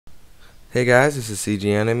Hey guys, this is CG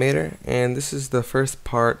Animator, and this is the first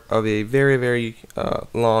part of a very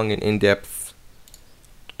long and in-depth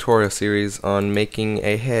tutorial series on making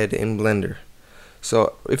a head in Blender.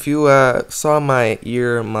 So if you saw my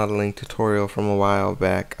ear modeling tutorial from a while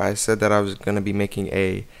back, I said that I was going to be making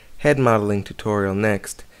a head modeling tutorial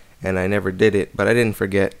next, and I never did it, but I didn't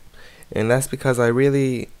forget. And that's because I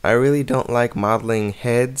really don't like modeling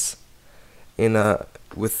heads in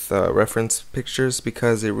with reference pictures,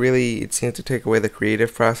 because it seems to take away the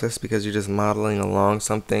creative process, because you're just modeling along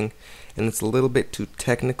something and it's a little bit too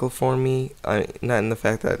technical for me. Not in the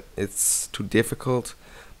fact that it's too difficult,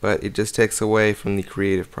 but it just takes away from the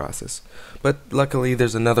creative process. But luckily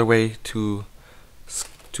there's another way to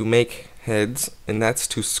make heads, and that's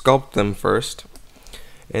to sculpt them first,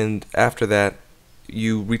 and after that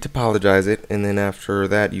you retopologize it, and then after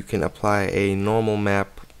that you can apply a normal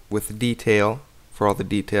map with detail for all the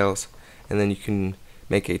details, and then you can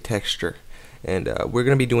make a texture. And we're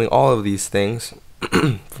going to be doing all of these things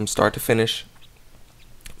from start to finish.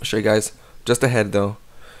 I'll show you guys just a head though,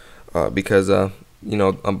 because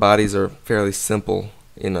bodies are fairly simple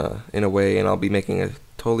in a way, and I'll be making a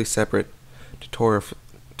totally separate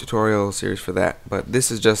tutorial series for that. But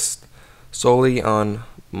this is just solely on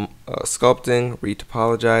sculpting,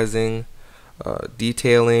 retopologizing,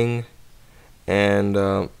 detailing, and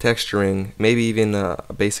texturing, maybe even a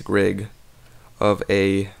basic rig of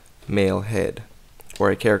a male head or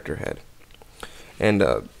a character head.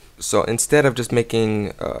 And so instead of just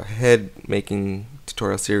making a head making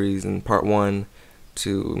tutorial series in part 1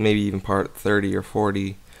 to maybe even part 30 or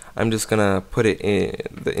 40, I'm just gonna put it in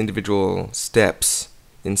the individual steps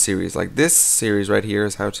in series. Like this series right here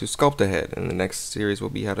is how to sculpt a head, and the next series will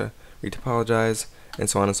be how to retopologize, and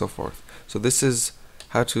so on and so forth. So this is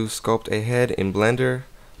how to sculpt a head in Blender,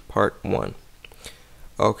 part 1.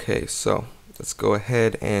 Okay, so let's go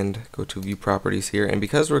ahead and go to view properties here, and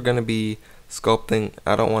because we're going to be sculpting,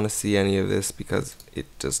 I don't want to see any of this because it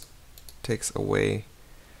just takes away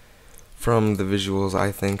from the visuals,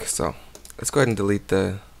 I think. So let's go ahead and delete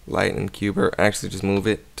the light and cube, or actually just move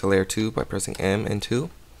it to layer 2 by pressing M and 2.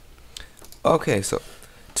 Okay, so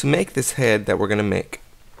to make this head that we're going to make,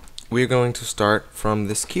 we're going to start from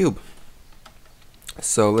this cube.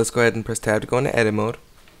 So let's go ahead and press tab to go into edit mode,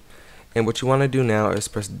 and what you want to do now is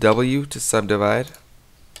press W to subdivide,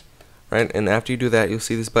 right? And after you do that, you'll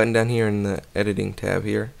see this button down here in the editing tab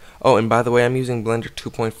here. Oh, and by the way, I'm using Blender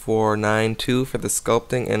 2.492 for the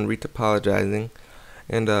sculpting and retopologizing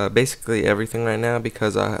and basically everything right now,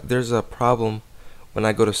 because there's a problem when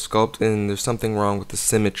I go to sculpt, and there's something wrong with the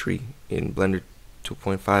symmetry in Blender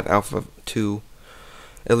 2.5 Alpha 2,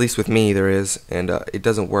 at least with me there is, and it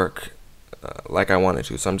doesn't work like I wanted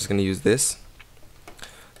to. So I'm just going to use this.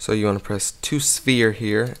 So you want to press to sphere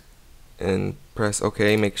here and press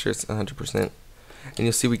OK, make sure it's 100%, and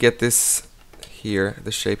you'll see we get this here,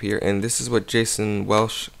 this shape here, and this is what Jason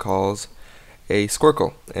Welsh calls a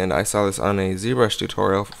squircle. And I saw this on a ZBrush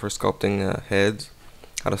tutorial for sculpting heads,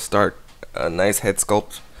 how to start a nice head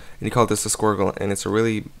sculpt, and he called this a squircle, and it's a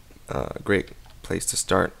really great place to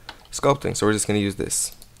start sculpting. So we're just going to use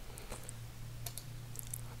this.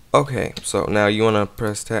 Okay, so now you want to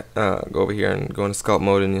press go over here and go into sculpt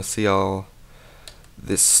mode, and you'll see all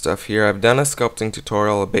this stuff here. I've done a sculpting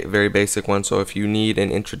tutorial, a very basic one, so if you need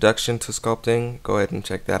an introduction to sculpting, go ahead and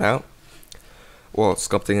check that out. Well,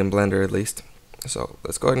 sculpting in Blender at least. So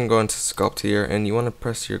let's go ahead and go into sculpt here, and you want to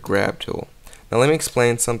press your grab tool. Now let me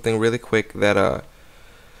explain something really quick that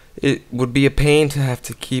it would be a pain to have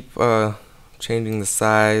to keep changing the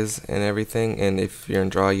size and everything, and if you're in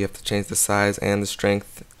draw you have to change the size and the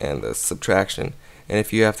strength and the subtraction, and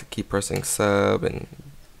if you have to keep pressing sub and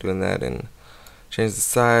doing that and change the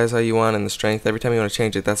size how you want and the strength every time you want to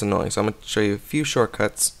change it, that's annoying. So I'm going to show you a few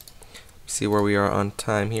shortcuts. See where we are on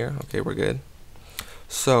time here. Okay, we're good.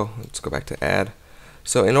 So let's go back to add.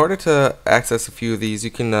 So in order to access a few of these,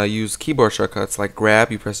 you can use keyboard shortcuts. Like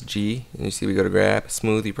grab, you press G, and you see we go to grab.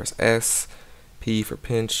 Smooth, you press S. P for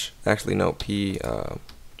pinch. Actually no, P,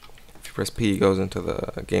 if you press P it goes into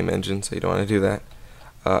the game engine, so you don't want to do that.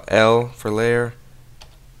 L for layer.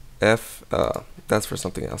 F, that's for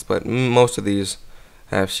something else, but most of these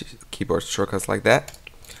have keyboard shortcuts like that.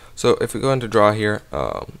 So if we go into draw here,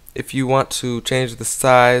 if you want to change the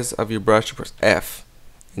size of your brush, you press F,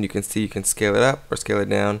 and you can see you can scale it up or scale it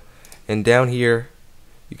down, and down here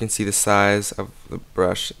you can see the size of the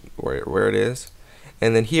brush where it is.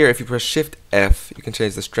 And then here, if you press Shift F, you can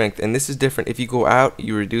change the strength. And this is different. If you go out,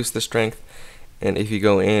 you reduce the strength, and if you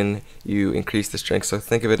go in, you increase the strength. So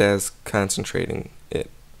think of it as concentrating it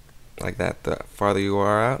like that. The farther you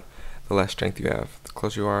are out, the less strength you have. The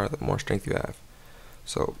closer you are, the more strength you have.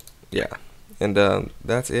 So yeah, and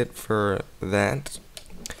that's it for that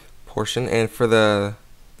portion. And for the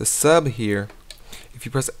sub here, if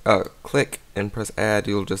you press click and press add,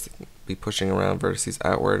 you'll just be pushing around vertices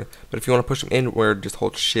outward. But if you want to push them inward, just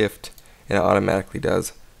hold shift and it automatically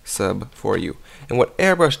does sub for you. And what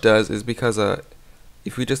airbrush does is, because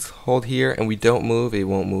if we just hold here and we don't move, it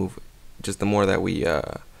won't move. Just the more that we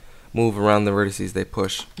move around the vertices, they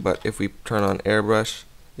push. But if we turn on airbrush,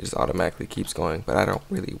 it just automatically keeps going. But I don't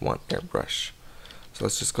really want airbrush, so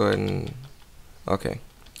let's just go ahead and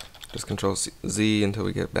just Control Z until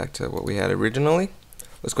we get back to what we had originally.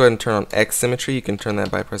 Let's go ahead and turn on X symmetry. You can turn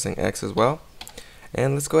that by pressing X as well.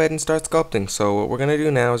 And let's go ahead and start sculpting. So what we're going to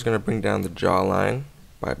do now is going to bring down the jawline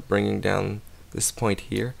by bringing down this point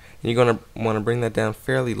here. And you're going to want to bring that down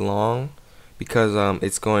fairly long, because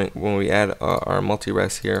it's going, when we add our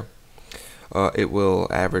multi-res here, it will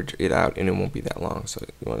average it out and it won't be that long. So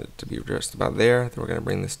you want it to be just about there. Then we're going to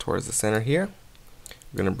bring this towards the center here.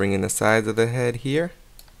 We're going to bring in the sides of the head here.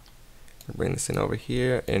 Bring this in over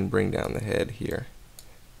here and bring down the head here.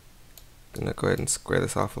 I'm going to go ahead and square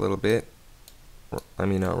this off a little bit.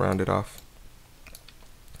 Round it off.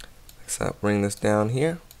 So bring this down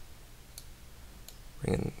here.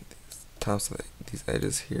 Bring in these tops of these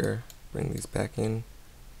edges here. Bring these back in.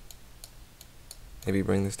 Maybe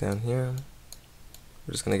bring this down here.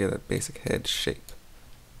 We're just going to get a basic head shape.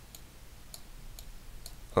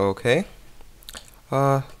 Okay.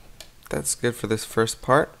 That's good for this first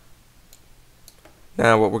part.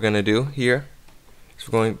 Now what we're going to do here is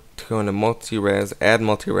we're going to go into multi-res, add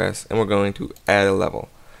multi-res, and we're going to add a level.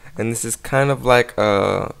 And this is kind of like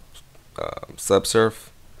a subsurf,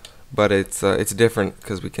 but it's different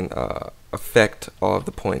because we can affect all of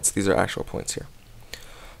the points. These are actual points here.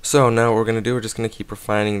 So now what we're going to do, we're just going to keep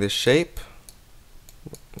refining this shape.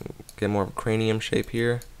 Get more of a cranium shape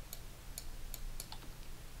here.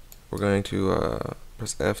 We're going to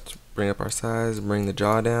press F to bring up our size, bring the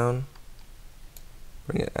jaw down.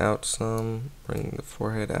 Bring it out some, bring the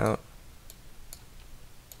forehead out,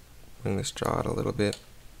 bring this jaw out a little bit,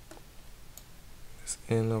 this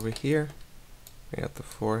in over here, bring out the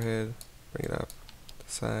forehead, bring it up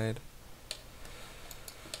the side.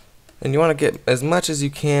 And you want to get as much as you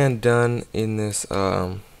can done in this as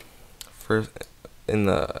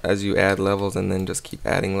you add levels, and then just keep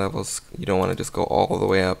adding levels. You don't want to just go all the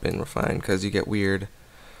way up and refine, because you get weird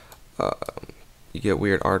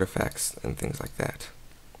artifacts and things like that.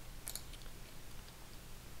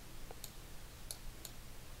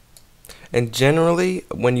 And generally,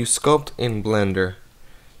 when you sculpt in Blender,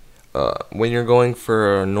 when you're going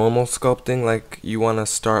for normal sculpting, like, you want to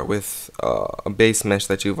start with a base mesh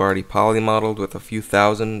that you've already polymodeled with a few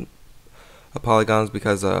thousand polygons,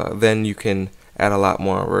 because then you can add a lot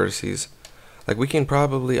more vertices. Like, we can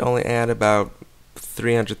probably only add about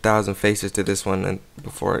 300,000 faces to this one, and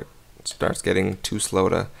before it starts getting too slow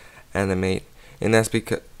to animate. And that's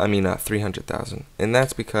because 300,000, and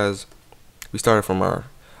that's because we started from a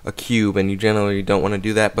cube, and you generally don't want to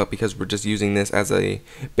do that, but because we're just using this as a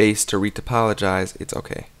base to retopologize, it's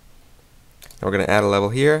okay. Now we're going to add a level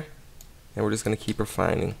here, and we're just going to keep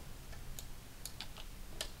refining.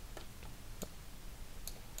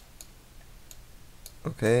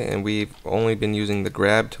 Okay, and we've only been using the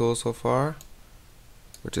grab tool so far,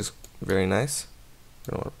 which is very nice.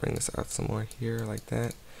 We're going to want to bring this out some more here, like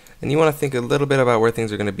that. And you want to think a little bit about where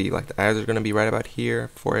things are going to be. Like, the eyes are going to be right about here,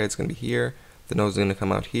 forehead's going to be here, the nose is going to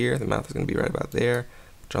come out here, the mouth is going to be right about there,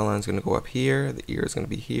 the jawline is going to go up here, the ear is going to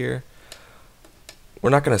be here. We're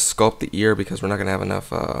not going to sculpt the ear because we're not going to have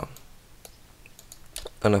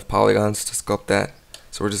enough polygons to sculpt that.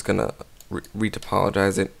 So we're just going to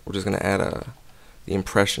retopologize it. We're just going to add the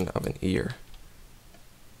impression of an ear.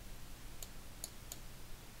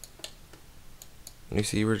 And you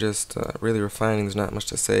see, we're just really refining. There's not much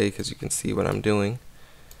to say because you can see what I'm doing.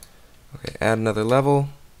 Okay, add another level.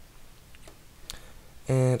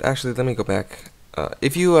 And actually, let me go back.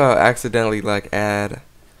 If you accidentally add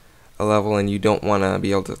a level and you don't want to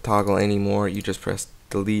be able to toggle anymore, you just press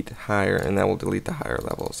delete higher, and that will delete the higher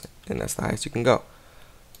levels, and that's the highest you can go.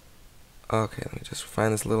 Okay, let me just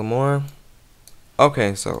refine this a little more.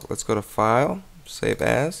 Okay, so let's go to File, Save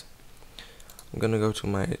As. I'm going to go to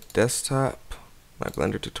my desktop, my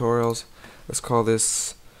Blender tutorials. Let's call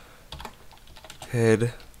this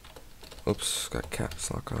head. Oops, got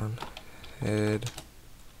caps lock on. Head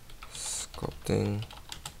sculpting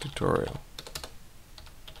tutorial.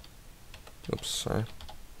 Oops, sorry.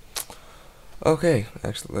 Okay,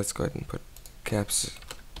 actually, let's go ahead and put caps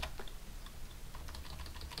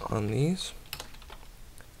on these.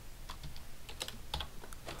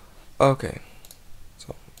 Okay,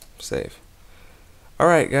 so save.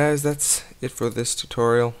 Alright guys, that's it for this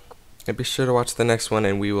tutorial. And be sure to watch the next one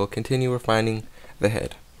and we will continue refining the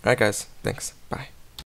head. Alright guys, thanks. Bye.